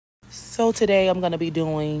So today I'm going to be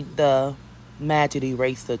doing the Magic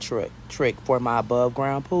Eraser trick for my above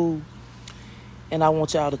ground pool. And I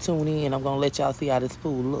want y'all to tune in. I'm going to let y'all see how this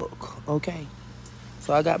pool look. Okay.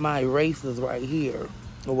 So I got my erasers right here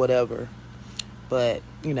or whatever. But,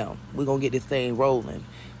 you know, we're going to get this thing rolling.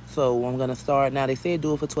 So I'm going to start. Now they said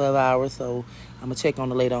do it for 12 hours. So I'm going to check on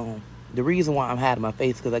it later on. The reason why I'm hiding my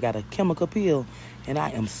face is because I got a chemical peel. And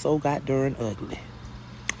I am so goddamn ugly.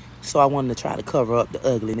 So I wanted to try to cover up the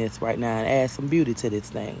ugliness right now and add some beauty to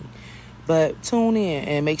this thing. But tune in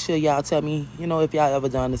and make sure y'all tell me, you know, if y'all ever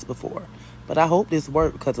done this before. But I hope this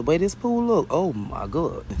worked because the way this pool look, oh my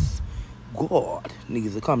goodness. God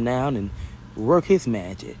needs to come down and work his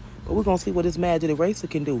magic. But we're going to see what this Magic Eraser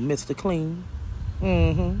can do, Mr. Clean.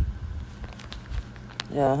 Yeah,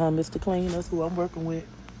 Mr. Clean, that's who I'm working with.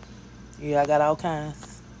 Yeah, I got all kinds.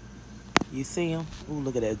 You see him? Ooh,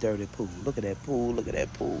 look at that dirty pool. Look at that pool. Look at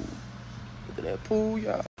that pool. Look at that pool,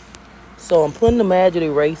 y'all. So I'm putting the Magic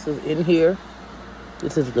Erasers in here.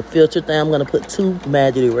 This is the filter thing. I'm going to put 2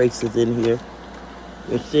 Magic Erasers in here.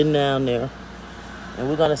 They're sitting down there. And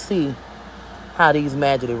we're going to see how these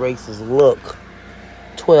Magic Erasers look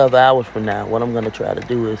 12 hours from now. What I'm going to try to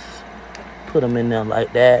do is put them in there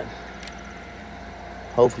like that.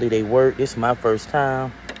 Hopefully they work. This is my first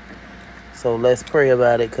time. So let's pray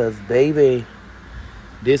about it because, baby,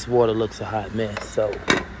 this water looks a hot mess. So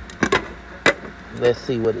let's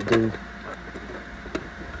see what it do.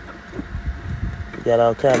 Got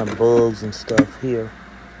all kind of bugs and stuff here.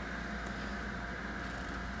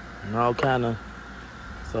 And all kind of...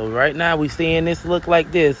 So right now we seeing this look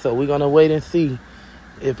like this. So we're going to wait and see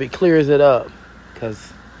if it clears it up.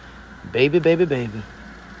 Because, baby. Baby.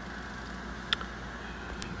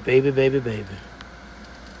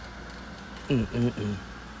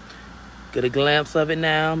 Get a glimpse of it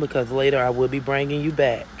now because later I will be bringing you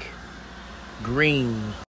back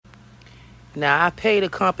green. Now I paid a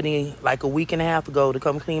company like a week and a half ago to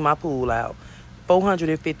come clean my pool out,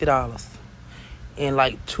 $450, and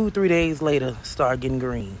like 2-3 days later start getting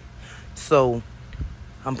green. So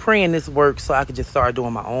I'm praying this works so I could just start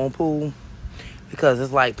doing my own pool because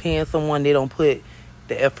it's like paying someone, they don't put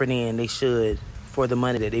the effort in they should for the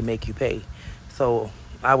money that they make you pay. So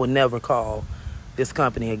I would never call this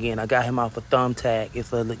company again. I got him off a Thumbtack.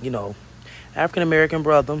 It's a, you know, African-American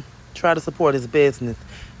brother. Try to support his business.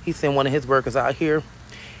 He sent one of his workers out here.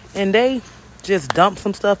 And they just dumped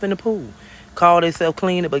some stuff in the pool. Called themselves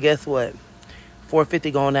clean it, but guess what?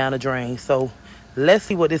 $450 going down the drain. So let's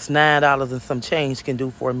see what this $9 and some change can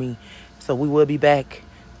do for me. So we will be back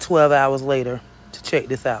 12 hours later to check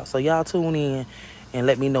this out. So y'all tune in and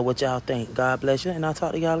let me know what y'all think. God bless you, and I'll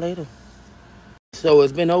talk to y'all later. So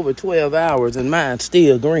it's been over 12 hours and mine's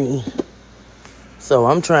still green. So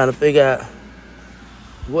I'm trying to figure out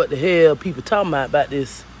what the hell people talking about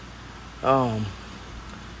this.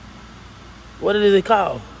 What is it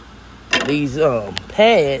called? These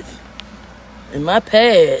pads. And my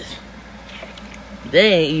pads,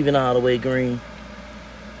 they ain't even all the way green.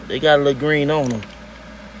 They got a little green on them.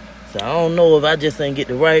 So I don't know if I just ain't get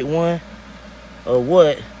the right one or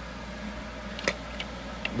what.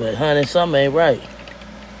 But honey, something ain't right.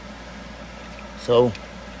 So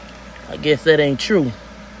I guess that ain't true.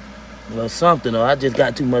 Or something, or I just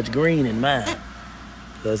got too much green in mine.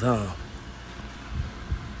 Because, I'm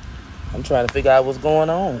trying to figure out what's going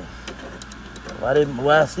on. Why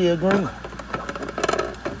I still green?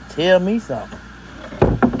 Tell me something.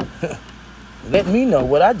 Let me know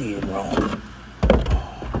what I did wrong.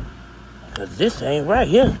 Because this ain't right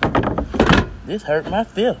here. This hurt my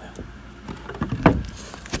feelings.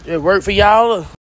 It worked for y'all?